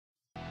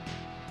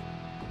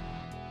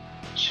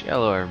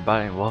Hello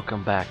everybody and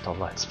welcome back to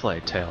Let's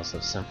Play Tales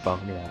of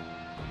Symphonia.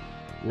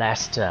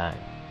 Last time,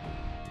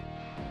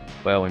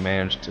 well, we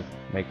managed to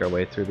make our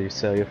way through the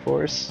Chyello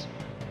forests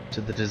to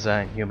the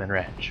Design Human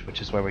Ranch, which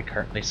is where we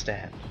currently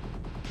stand.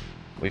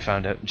 We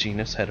found out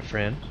Genus had a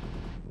friend,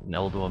 an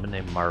old woman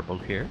named Marble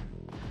here.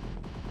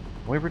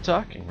 We were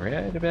talking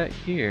right about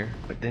here,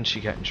 but then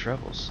she got in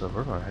trouble, so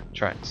we're going to have to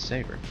try and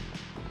save her.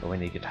 But we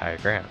need to get higher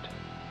ground.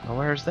 Well,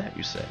 where is that,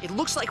 you say? It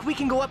looks like we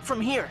can go up from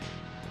here.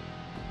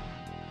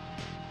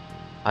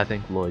 I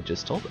think Llyod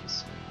just told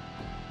us.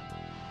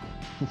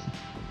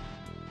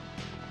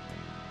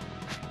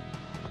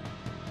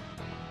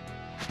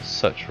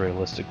 Such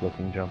realistic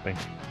looking jumping.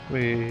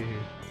 Whee!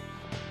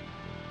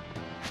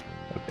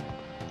 Okay.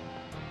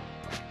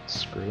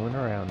 Screwing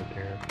around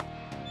here.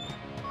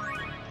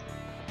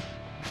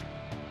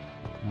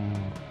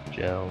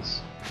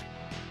 Gels.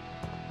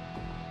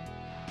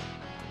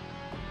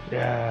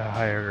 Yeah,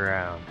 higher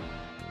ground.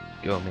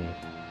 Go me.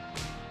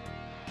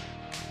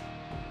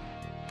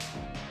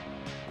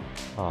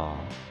 Aw,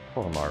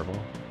 poor Marble.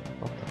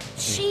 What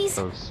the? She's...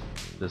 Those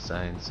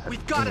designs have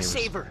We've got to any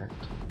save her.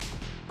 respect.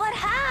 But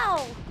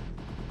how?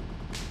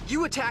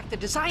 You attack the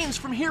designs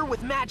from here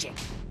with magic.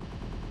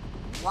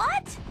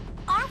 What?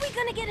 Aren't we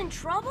gonna get in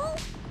trouble?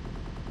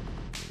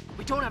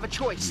 We don't have a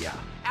choice. Yeah.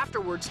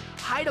 Afterwards,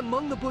 hide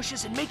among the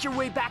bushes and make your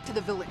way back to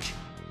the village.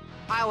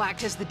 I'll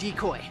act as the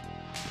decoy.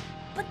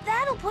 But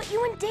that'll put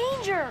you in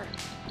danger.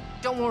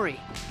 Don't worry.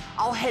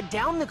 I'll head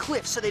down the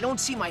cliff so they don't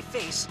see my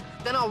face.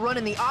 Then I'll run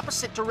in the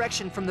opposite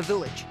direction from the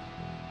village.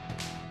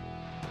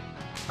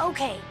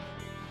 Okay.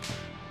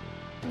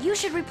 You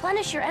should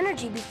replenish your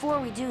energy before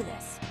we do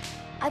this.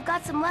 I've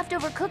got some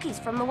leftover cookies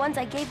from the ones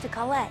I gave to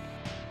Colette.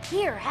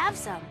 Here, have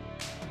some.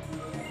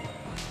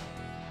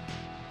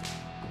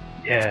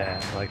 Yeah,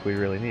 like we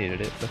really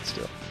needed it, but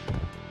still.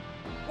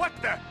 What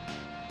the?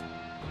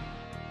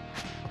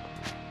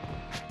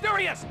 There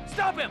he is!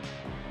 Stop him!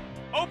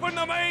 Open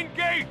the main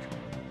gate!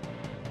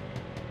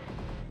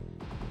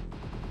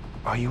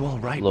 Are you all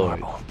right, Llyod.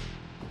 Marble?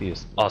 He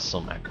is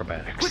awesome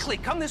acrobatics. Quickly,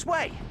 come this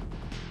way!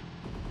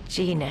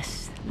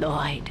 Genus,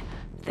 Llyod,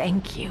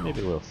 thank you.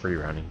 Maybe a little free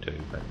running too,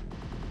 but.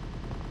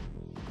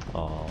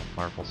 Oh,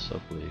 Marble's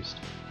so pleased.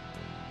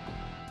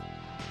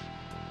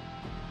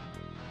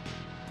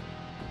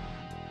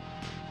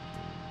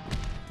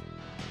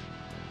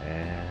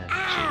 And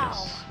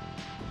Ow.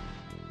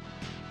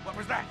 What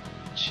was that?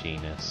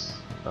 Genus.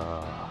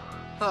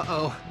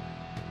 Uh-oh.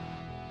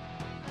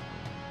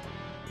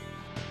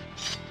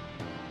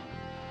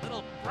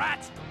 Little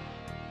brat!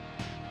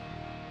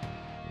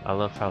 I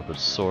love how the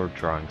sword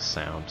drawing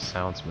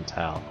sounds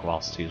metallic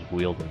whilst he's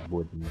wielding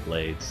wooden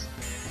blades.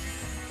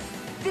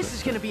 This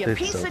is gonna be a It's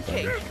piece so of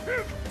cake.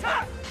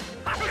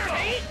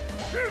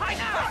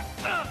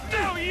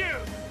 No, you!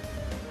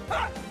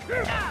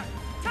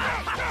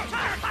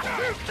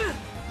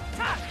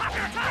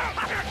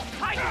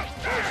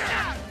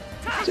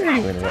 Dare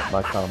you interrupt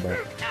my combo?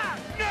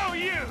 No,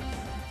 you!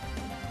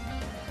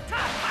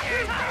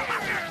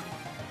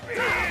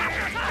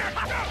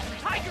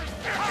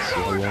 So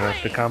you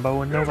interrupt the combo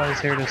when nobody's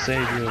here to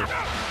save you.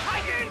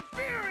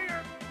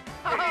 Inferior!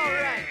 All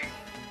right.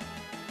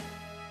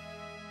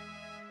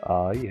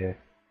 Aw, yeah.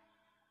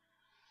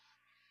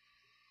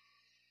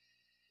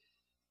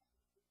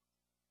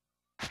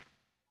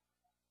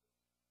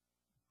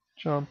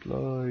 Jump,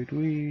 Llyod,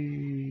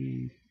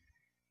 wee!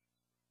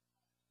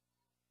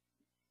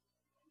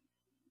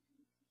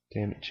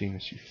 Damn it,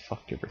 Genus, you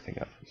fucked everything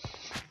up.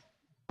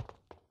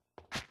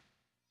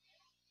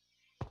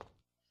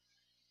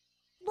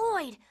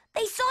 Llyod,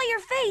 they saw your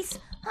face.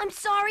 I'm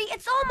sorry,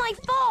 it's all my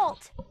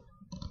fault.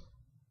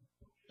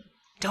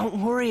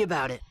 Don't worry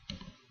about it.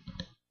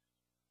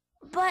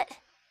 But...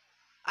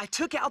 I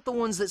took out the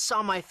ones that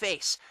saw my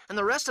face, and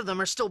the rest of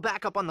them are still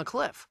back up on the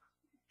cliff.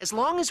 As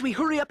long as we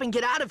hurry up and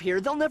get out of here,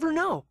 they'll never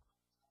know.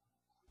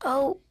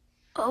 Oh,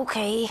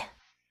 okay.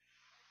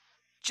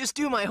 Just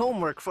do my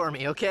homework for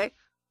me, okay?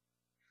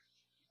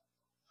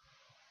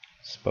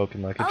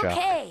 Spoken like a jock.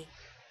 Okay.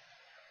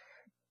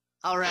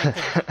 All right,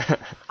 then.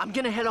 I'm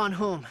gonna head on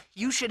home.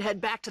 You should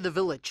head back to the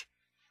village.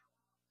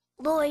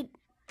 Llyod,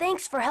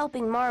 thanks for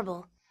helping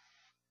Marble.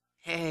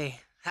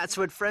 Hey, that's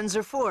what friends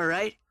are for,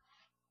 right?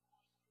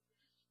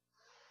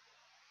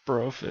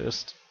 Bro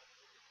fist.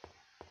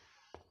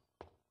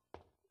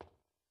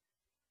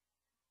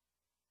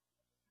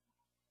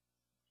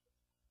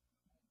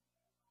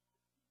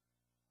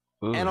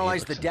 Ooh,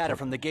 Analyze he the looks data important.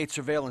 from the gate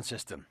surveillance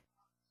system.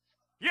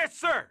 Yes,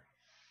 sir!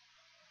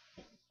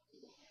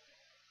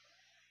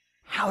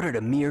 How did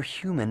a mere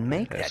human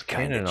make Has that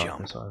kind cannon of on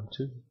jump? his arm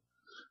too.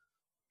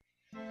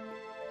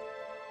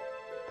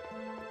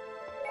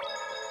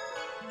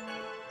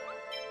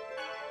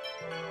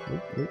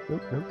 Nope.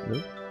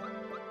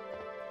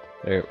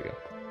 There we go.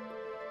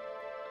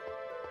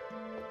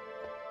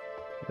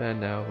 And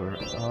now we're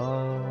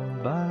all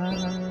by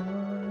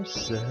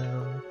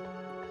ourselves.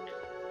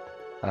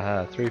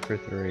 Aha, 3 for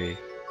 3.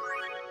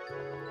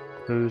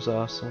 Who's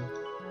awesome?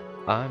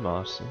 I'm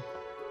awesome.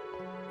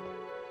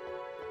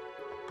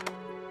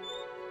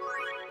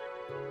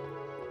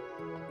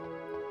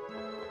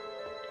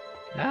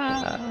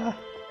 Ah!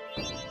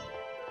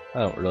 I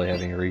don't really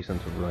have any reason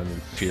to run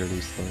and fear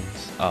these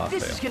things. Ah,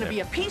 This fail. is gonna be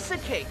a piece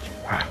of cake.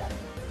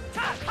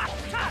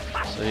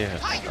 So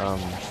yes,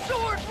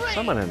 Sword rain!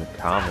 someone in the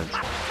comments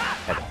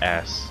had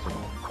asked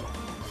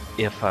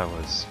if I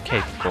was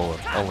capable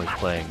of only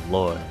playing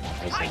Llyod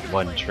as a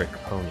one-trick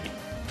pony,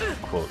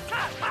 quote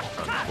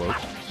unquote.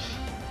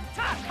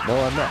 No,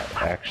 I'm not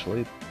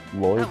actually.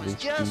 Llyod was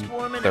is just the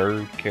warming up.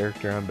 third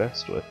character I'm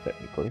best with,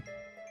 technically.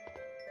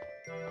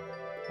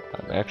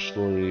 I'm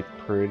actually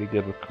pretty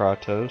good with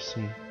Kratos,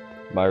 and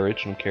my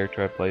original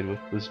character I played with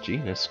was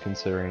Genus,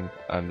 considering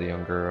I'm the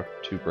younger of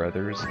two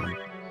brothers, and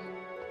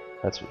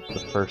that's what the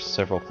first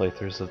several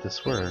playthroughs of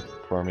this were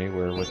for me,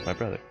 were with my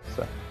brother.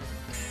 So,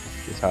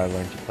 this is how I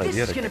learned to play This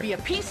the is other gonna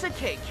character. be a piece of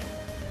cake.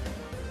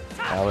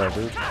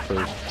 However,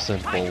 for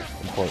simple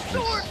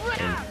importance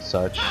and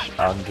such,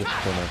 I'm just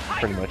gonna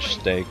pretty much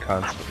stay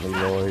constantly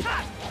Llyod,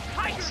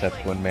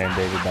 except when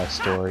mandated by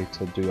story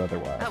to do I was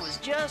otherwise.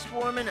 just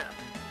warming up.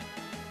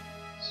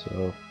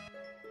 So,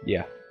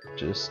 yeah,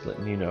 just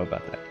letting you know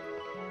about that.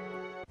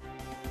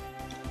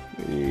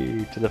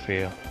 Whee, to the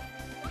field.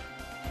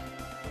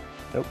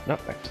 Nope,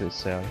 not back to the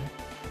Salient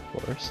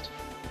Forest.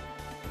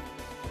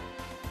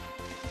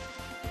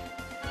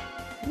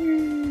 Whee,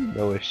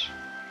 no wish.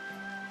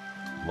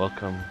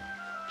 Welcome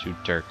to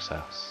Dirk's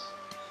house.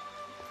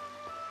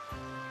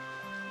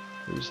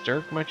 Who's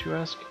Dirk, might you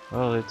ask?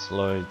 Well, it's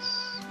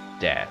Llyod's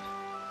dad.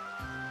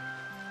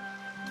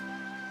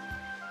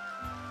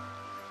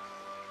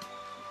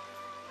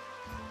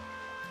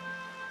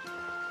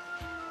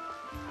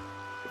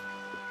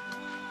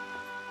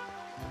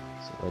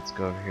 So let's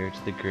go over here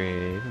to the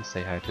grave and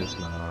say hi to his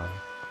mom.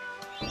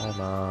 Hi,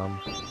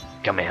 Mom.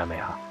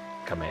 Kamehameha.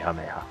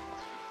 Kamehameha.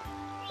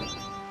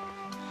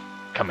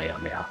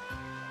 Kamehameha.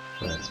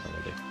 That's what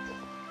I do.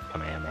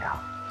 Kamehameha.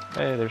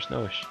 Hey, there's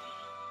Nosh.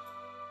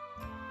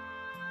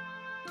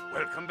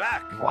 Welcome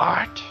back.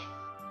 What?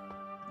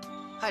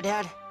 Hi,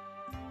 Dad.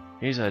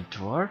 He's a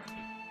dwarf?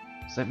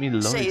 Does that mean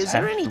Llyod's Say, is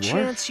there half any dwarf?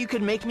 chance you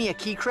could make me a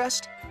key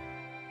crest?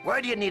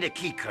 Why do you need a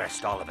key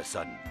crest all of a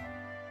sudden?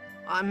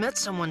 I met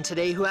someone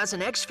today who has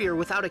an X-sphere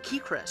without a key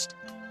crest.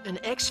 An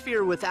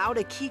X-sphere without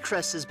a key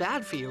crest is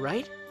bad for you,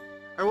 right?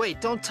 Or wait,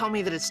 don't tell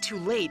me that it's too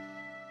late.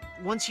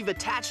 Once you've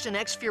attached an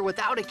X-sphere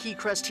without a key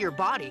crest to your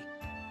body.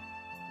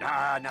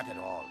 Nah, not at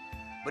all.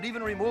 But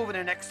even removing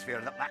an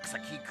X-sphere that lacks a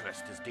key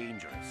crest is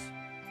dangerous.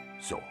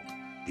 So,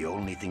 the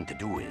only thing to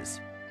do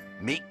is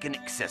make an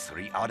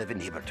accessory out of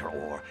inhibitor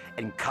ore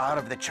and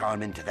carve the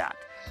charm into that,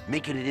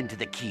 making it into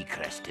the key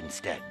crest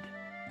instead.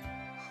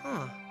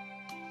 Huh.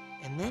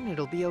 And then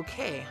it'll be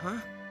okay, huh?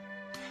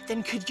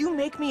 Then could you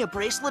make me a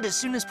bracelet as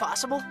soon as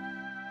possible?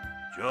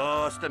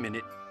 Just a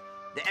minute.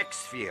 The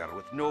X-sphere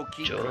with no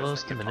key crest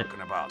Just that a you're minute.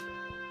 talking about.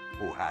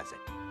 Who has it?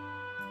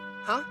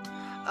 Huh?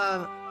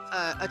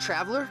 A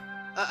traveler?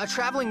 A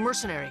traveling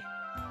mercenary.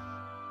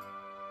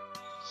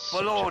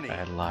 Such a Baloney.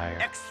 bad liar.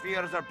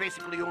 X-spheres are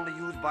basically only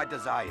used by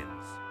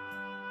Desians.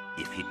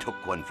 If he took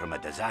one from a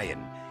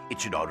Desian, it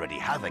should already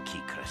have a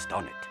key crest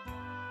on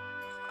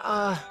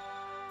it.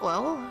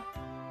 Well,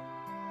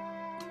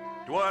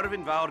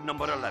 Dwarven vow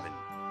number 11.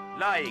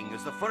 Lying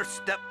is the first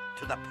step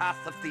to the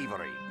path of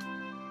thievery.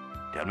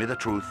 Tell me the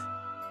truth.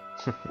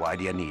 Why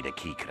do you need a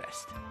key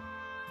crest?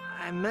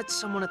 I met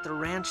someone at the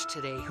ranch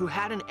today who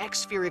had an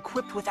X-sphere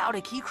equipped without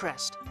a key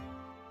crest.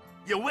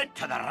 You went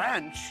to the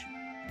ranch?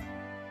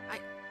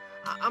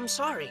 I'm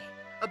sorry.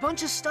 A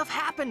bunch of stuff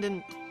happened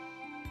and...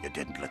 You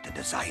didn't let the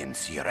Desian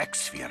see your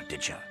X-sphere,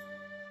 did you?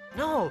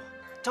 No,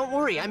 don't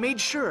worry, I made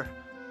sure.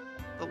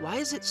 But why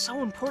is it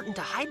so important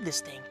to hide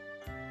this thing?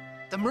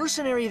 The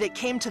mercenary that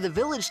came to the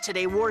village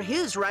today wore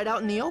his right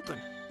out in the open.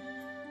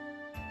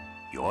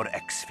 Your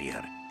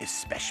X-sphere is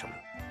special.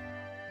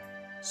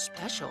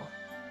 Special?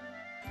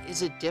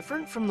 Is it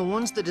different from the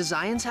ones the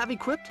Desians have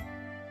equipped?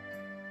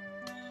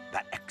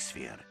 That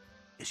X-sphere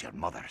is your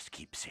mother's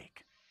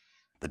keepsake.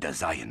 The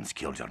Desians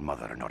killed your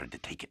mother in order to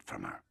take it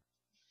from her.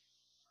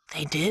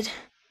 They did?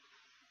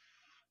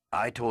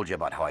 I told you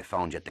about how I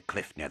found you at the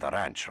cliff near the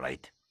ranch,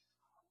 right?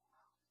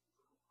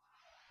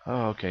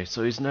 Oh, okay,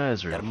 so he's not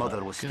Israel. Your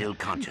mother was still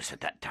conscious at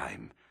that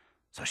time,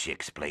 so she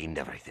explained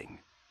everything.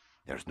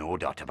 There's no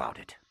doubt about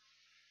it.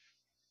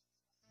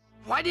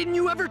 Why didn't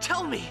you ever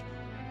tell me?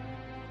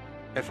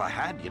 If I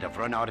had, you'd have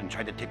run out and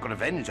tried to take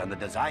revenge on the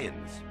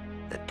Desians.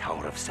 The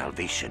Tower of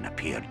Salvation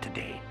appeared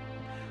today.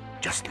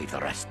 Just leave the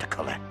rest to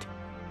Colette.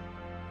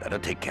 That'll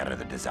take care of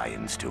the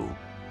Desians too.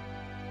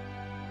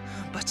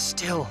 But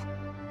still...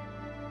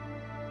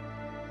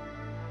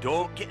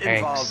 Don't get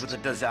involved Angst. with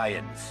the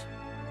Desians.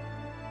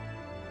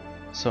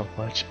 So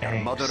much Your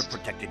angst. mother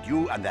protected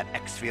you and that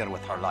X-sphere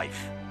with her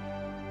life.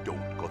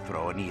 Don't go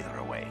throwing either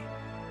away.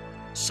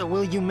 So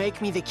will you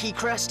make me the key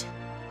crest?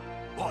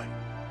 Boy,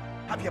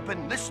 have you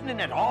been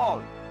listening at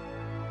all?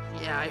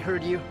 Yeah, I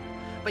heard you.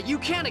 But you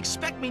can't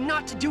expect me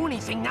not to do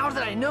anything now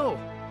that I know.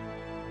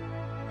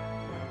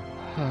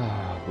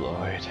 Oh,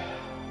 Llyod.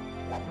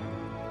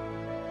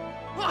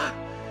 Ah,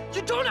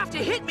 you don't have to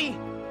hit me!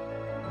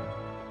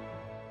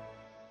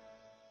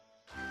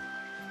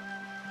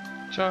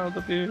 Child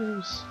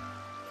abuse.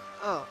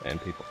 Oh,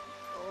 And people.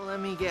 let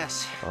me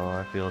guess. Oh,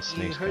 I feel a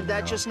sneeze You heard coming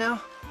that on. just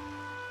now?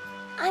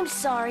 I'm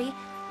sorry.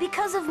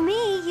 Because of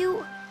me,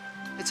 you...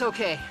 It's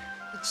okay.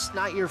 It's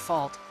not your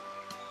fault.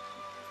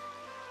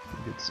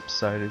 Get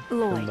subsided.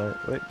 Lloyd,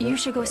 Wait, you no.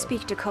 should go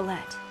speak to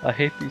Colette. I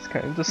hate these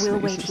kinds of We'll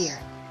sneezes. wait here.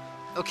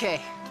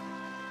 Okay.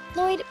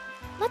 Lloyd,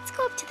 let's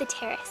go up to the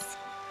terrace.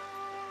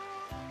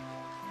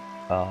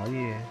 Oh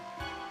yeah.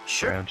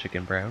 Sure. Brown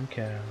chicken, brown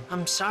cow.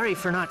 I'm sorry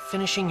for not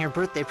finishing your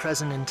birthday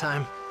present in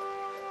time.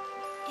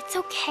 It's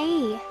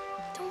okay.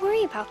 Don't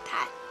worry about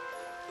that.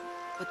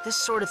 But this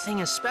sort of thing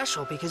is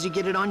special because you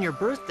get it on your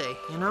birthday,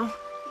 you know?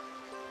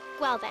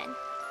 Well then,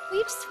 will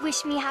you just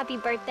wish me happy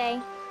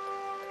birthday?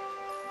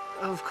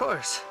 Of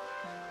course.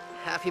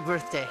 Happy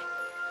birthday.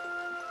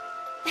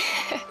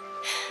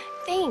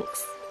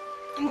 Thanks.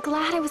 I'm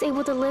glad I was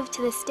able to live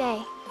to this day.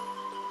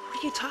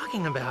 What are you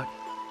talking about?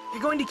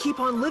 You're going to keep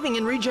on living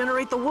and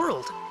regenerate the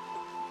world.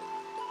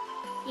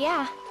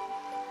 Yeah.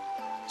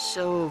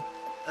 So,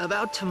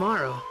 about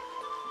tomorrow.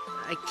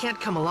 I can't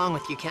come along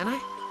with you, can I?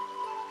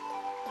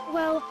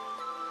 Well,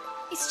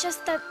 it's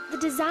just that the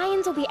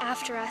Designs will be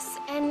after us,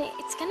 and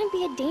it's gonna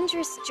be a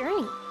dangerous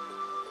journey.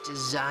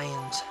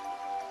 Designs.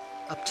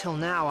 Up till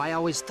now, I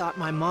always thought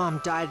my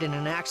mom died in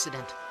an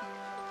accident.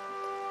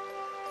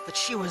 That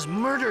she was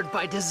murdered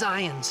by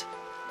Designs.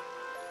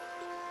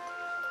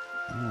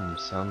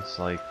 Sounds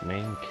like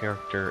main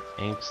character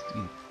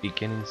angsty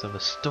beginnings of a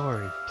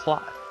story,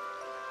 plot,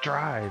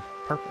 drive,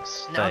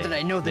 purpose. Now fate, that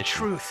I know the mission.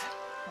 truth,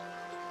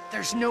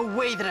 there's no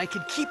way that I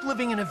could keep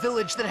living in a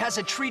village that has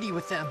a treaty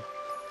with them.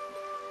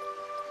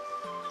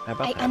 How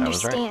about I that? I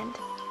was right. understand.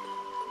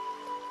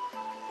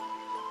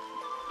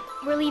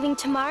 We're leaving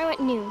tomorrow at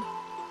noon.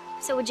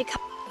 So would you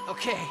come?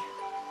 Okay,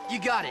 you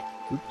got it.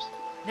 Oops.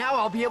 Now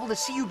I'll be able to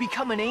see you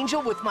become an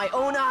angel with my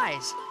own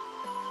eyes.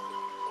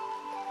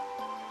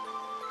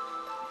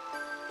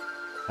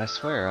 I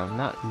swear I'm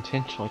not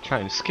intentionally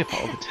trying to skip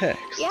all the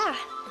text. Yeah.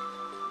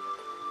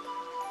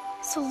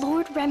 So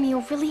Lord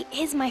Remio really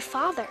is my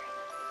father.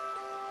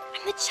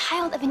 I'm the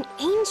child of an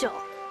angel.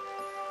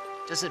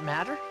 Does it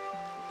matter?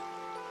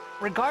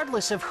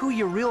 Regardless of who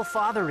your real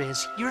father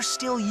is, you're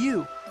still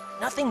you.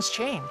 Nothing's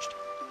changed.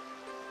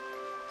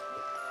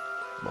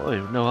 Well,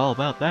 you know all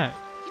about that.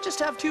 You just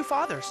have two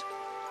fathers.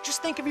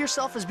 Just think of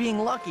yourself as being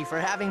lucky for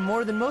having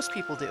more than most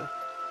people do.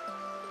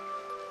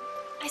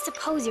 I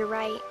suppose you're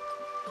right.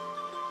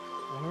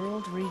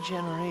 World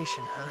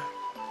regeneration, huh?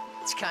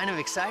 It's kind of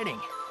exciting.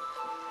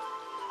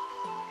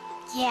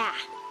 Yeah,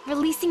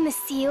 releasing the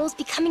seals,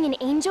 becoming an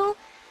angel,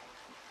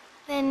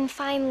 then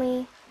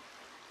finally...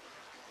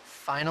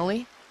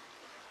 Finally?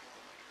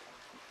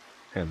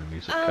 And the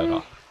music cut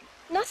off.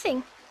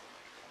 Nothing.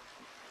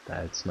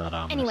 That's not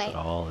ominous Anyway, at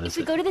all, is if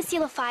we it? go to the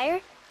Seal of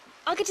Fire,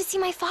 I'll get to see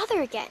my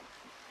father again.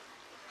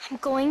 I'm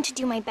going to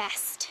do my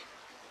best.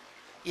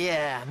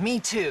 Yeah, me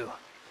too.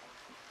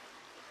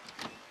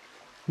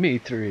 Me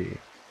three.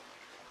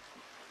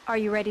 Are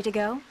you ready to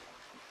go?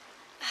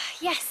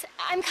 Yes,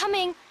 I'm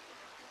coming.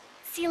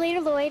 See you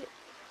later, Lloyd.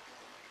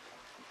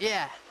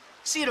 Yeah,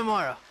 see you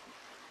tomorrow.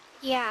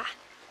 Yeah.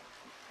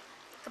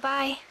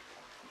 Goodbye.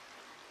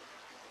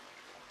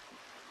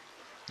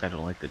 I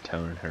don't like the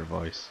tone in her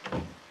voice.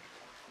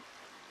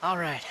 All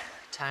right,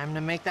 time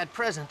to make that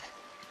present.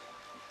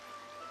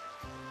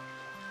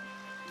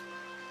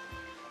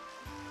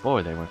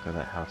 Boy, they went through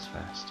that house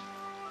fast.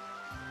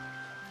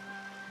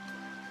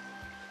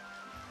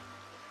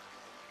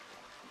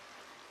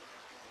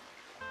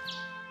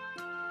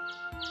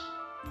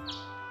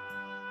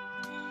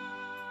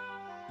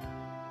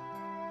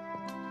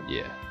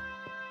 Yeah,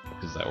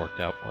 because that worked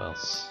out well.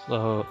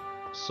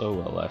 So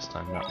well last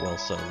time. Not well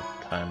so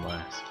time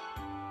last.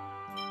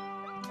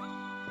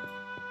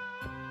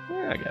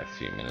 Yeah, I got a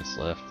few minutes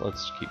left.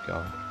 Let's keep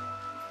going.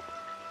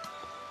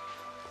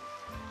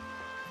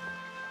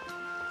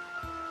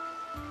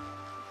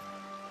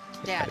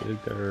 Dad,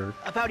 There.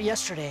 about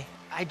yesterday,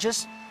 I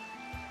just...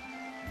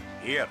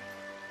 Here.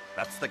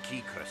 That's the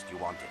key crest you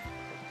wanted.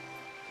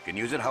 You can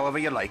use it however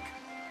you like.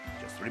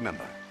 Just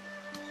remember,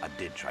 I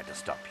did try to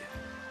stop you.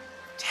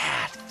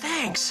 Dad,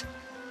 thanks!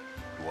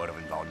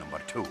 Dwarven vow number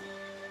 2.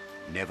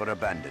 Never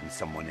abandon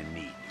someone in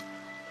need.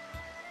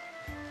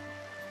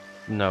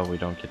 No, we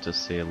don't get to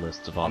see a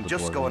list of all I'm the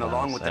just dwarven going vows,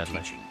 along with the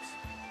sadly. teachings.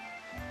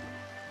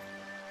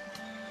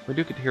 We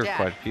do get to hear Dad,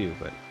 quite a few,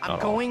 but I'm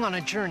not all. going on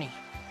a journey.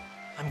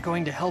 I'm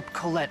going to help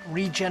Colette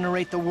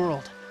regenerate the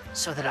world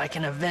so that I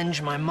can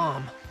avenge my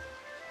mom.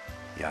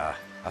 Yeah,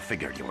 I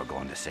figured you were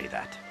going to say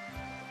that.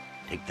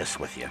 Take this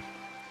with you.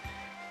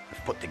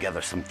 I've put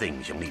together some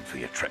things you'll need for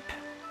your trip.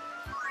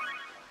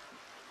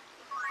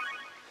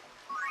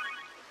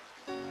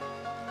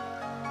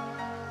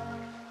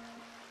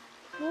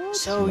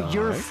 So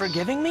you're nice.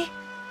 forgiving me?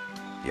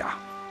 Yeah,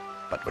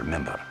 but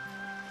remember,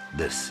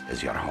 this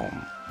is your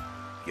home.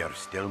 You're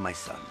still my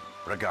son,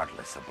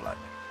 regardless of blood.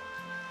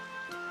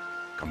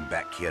 Come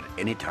back here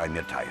anytime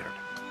you're tired.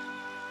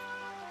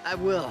 I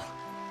will.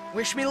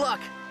 Wish me luck.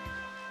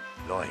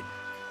 Lloyd,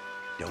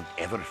 don't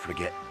ever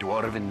forget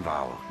Dwarven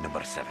vow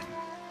number 7.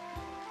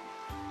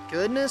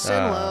 Goodness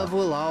and love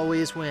will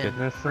always win.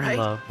 Goodness and right?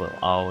 love will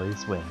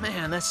always win.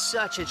 Man, that's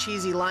such a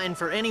cheesy line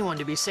for anyone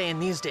to be saying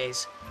these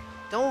days.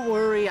 Don't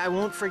worry, I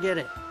won't forget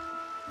it.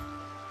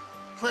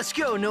 Let's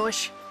go,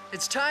 Nosh.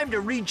 It's time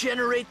to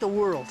regenerate the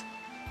world.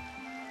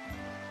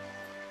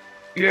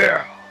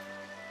 Yeah!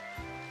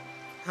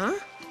 Huh?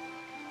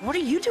 What are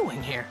you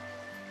doing here?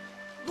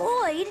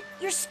 Lloyd,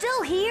 you're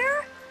still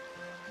here?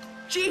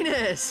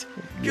 Genus!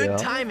 Good Yeah.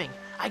 timing.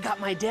 I got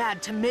my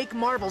dad to make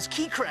Marble's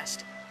key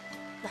crest.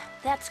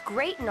 That's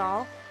great and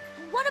all.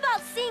 What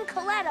about seeing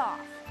Colette off?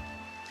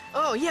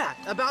 Oh yeah,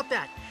 about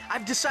that.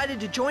 I've decided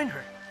to join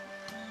her.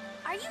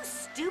 Are you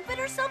stupid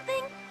or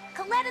something?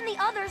 Colette and the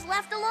others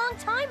left a long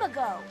time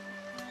ago.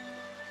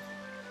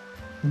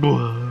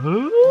 What?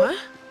 What?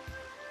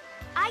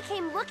 I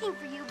came looking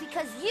for you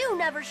because you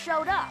never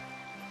showed up.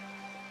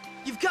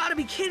 You've got to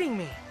be kidding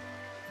me.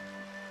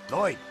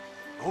 Lloyd,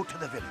 go to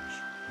the village,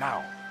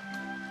 now.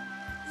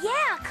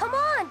 Yeah, come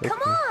on,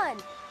 come on!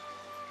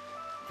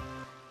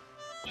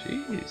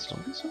 Jeez,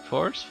 don't be so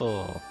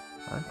forceful.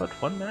 I'm but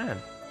one man.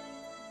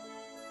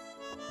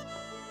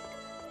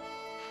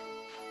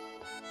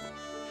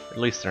 At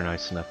least they're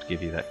nice enough to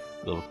give you that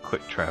little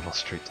quick travel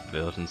straight to the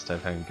village instead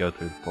of having to go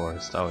through the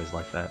forest. I always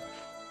like that.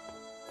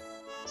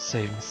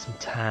 Save me some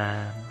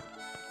time.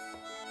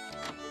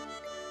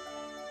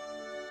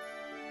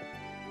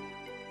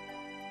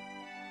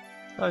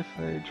 Hi,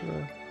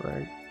 Phaedra.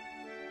 Right.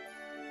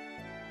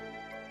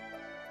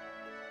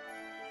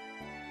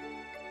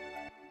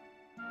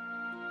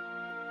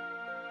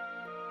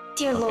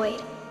 Dear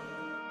Lloyd,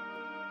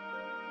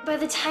 by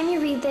the time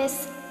you read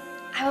this,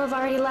 I will have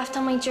already left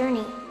on my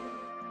journey.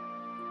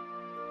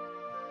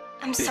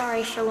 I'm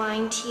sorry for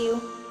lying to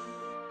you.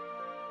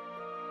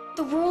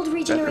 The world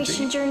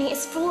regeneration journey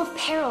is full of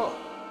peril.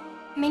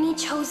 Many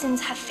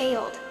Chosens have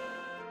failed.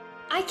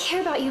 I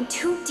care about you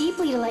too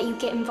deeply to let you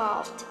get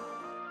involved.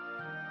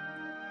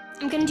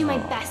 I'm gonna do my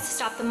best to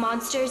stop the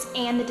monsters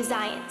and the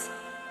Desians.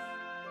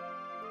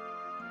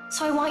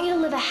 So I want you to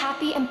live a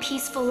happy and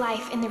peaceful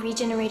life in the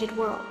regenerated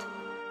world.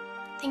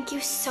 Thank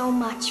you so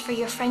much for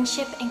your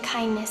friendship and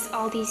kindness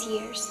all these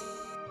years.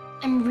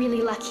 I'm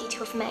really lucky to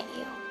have met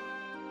you.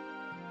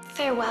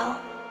 Farewell,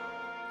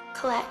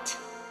 Colette.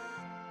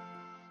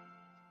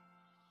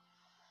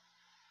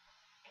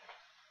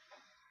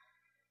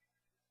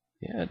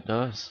 Yeah, it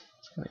does.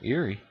 It's kind of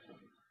eerie.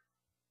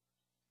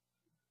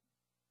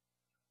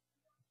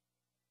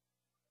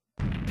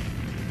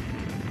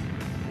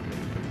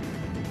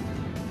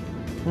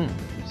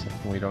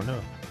 Something we don't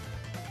know.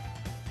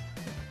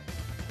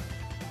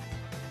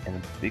 And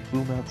a big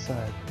boom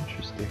outside.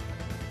 Interesting.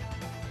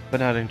 But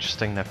not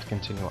interesting enough to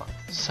continue on.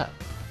 So,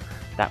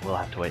 that will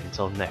have to wait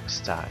until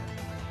next time.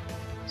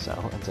 So,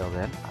 until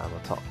then, I will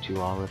talk to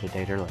you all at a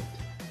date or late.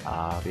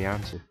 I'll be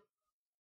on to.